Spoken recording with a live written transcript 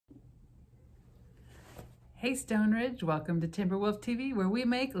Hey Stone Ridge, welcome to Timberwolf TV, where we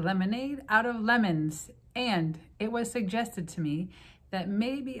make lemonade out of lemons. And it was suggested to me that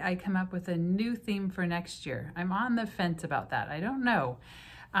maybe I come up with a new theme for next year. I'm on the fence about that. I don't know.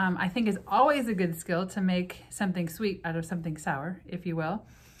 I think it's always a good skill to make something sweet out of something sour, if you will.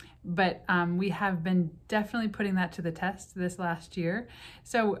 But we have been definitely putting that to the test this last year.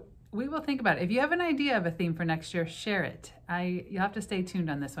 So we will think about it. If you have an idea of a theme for next year, share it. You'll have to stay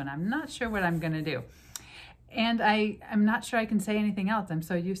tuned on this one. I'm not sure what I'm gonna do. And I'm not sure I can say anything else. I'm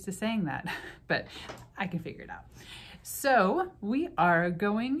so used to saying that, but I can figure it out. So we are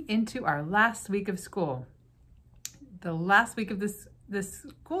going into our last week of school. The last week of this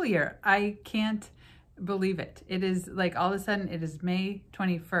school year. I can't believe it. It is like all of a sudden it is May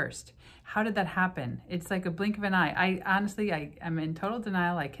 21st. How did that happen? It's like a blink of an eye. I honestly am in total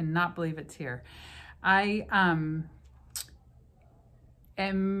denial. I cannot believe it's here. I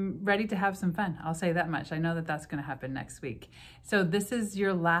am ready to have some fun. I'll say that much. I know that that's going to happen next week. So this is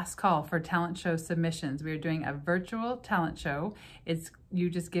your last call for talent show submissions. We are doing a virtual talent show. You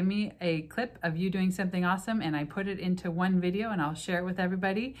just give me a clip of you doing something awesome and I put it into one video and I'll share it with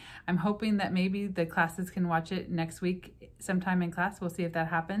everybody. I'm hoping that maybe the classes can watch it next week sometime in class. We'll see if that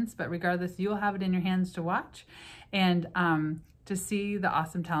happens. But regardless, you'll have it in your hands to watch and to see the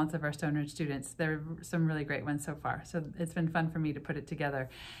awesome talents of our Stone Ridge students. There are some really great ones so far. So it's been fun for me to put it together.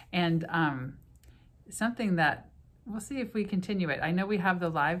 And something that we'll see if we continue it. I know we have the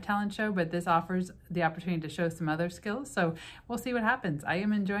live talent show, but this offers the opportunity to show some other skills. So we'll see what happens. I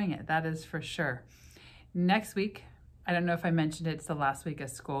am enjoying it. That is for sure. Next week, I don't know if I mentioned it, it's the last week of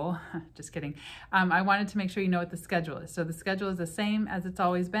school. Just kidding. I wanted to make sure you know what the schedule is. So the schedule is the same as it's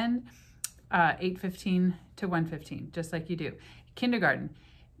always been. 8:15 to 1:15, just like you do. Kindergarten,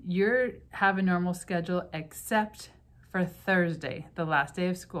 you have a normal schedule except for Thursday, the last day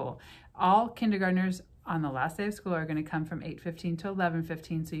of school. All kindergartners on the last day of school are going to come from 8:15 to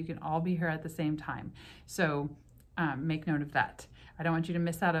 11:15, so you can all be here at the same time. So make note of that. I don't want you to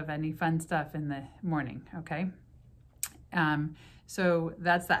miss out of any fun stuff in the morning, okay? So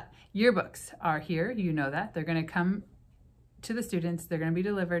that's that. Yearbooks are here, you know that. They're going to come to the students. They're going to be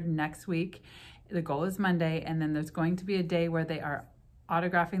delivered next week. The goal is Monday, and then there's going to be a day where they are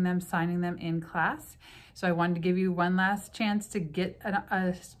autographing them, signing them in class. So I wanted to give you one last chance to get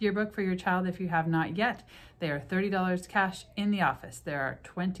a yearbook for your child if you have not yet. They are $30 cash in the office. There are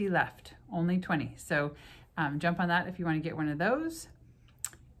 20 left, only 20. So jump on that if you want to get one of those.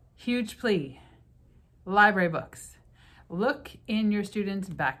 Huge plea, library books. Look in your student's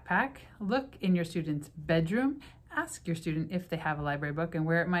backpack, look in your student's bedroom. Ask your student if they have a library book and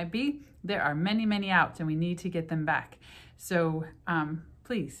where it might be. There are many, many out and we need to get them back. So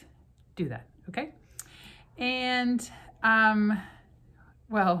please do that, okay? And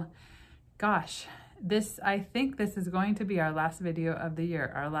well, gosh, I think this is going to be our last video of the year,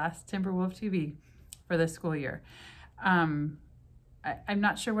 our last Timberwolf TV for this school year. I'm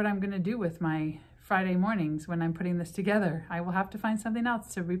not sure what I'm gonna do with my Friday mornings when I'm putting this together. I will have to find something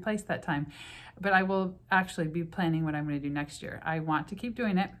else to replace that time. But I will actually be planning what I'm going to do next year. I want to keep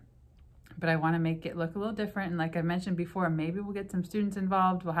doing it, but I want to make it look a little different. And like I mentioned before, maybe we'll get some students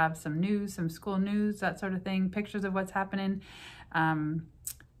involved. We'll have some news, some school news, that sort of thing, pictures of what's happening.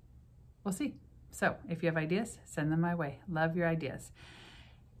 We'll see. So if you have ideas, send them my way. Love your ideas.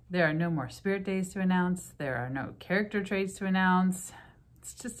 There are no more spirit days to announce. There are no character traits to announce.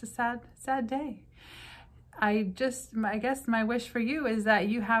 It's just a sad, sad day. I guess my wish for you is that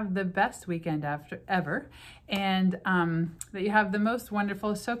you have the best weekend ever and that you have the most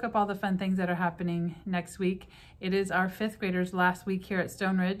wonderful, soak up all the fun things that are happening next week. It is our 5th graders' last week here at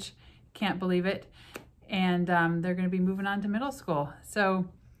Stone Ridge. Can't believe it. And they're going to be moving on to middle school. So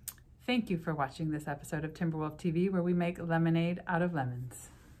thank you for watching this episode of Timberwolf TV, where we make lemonade out of lemons.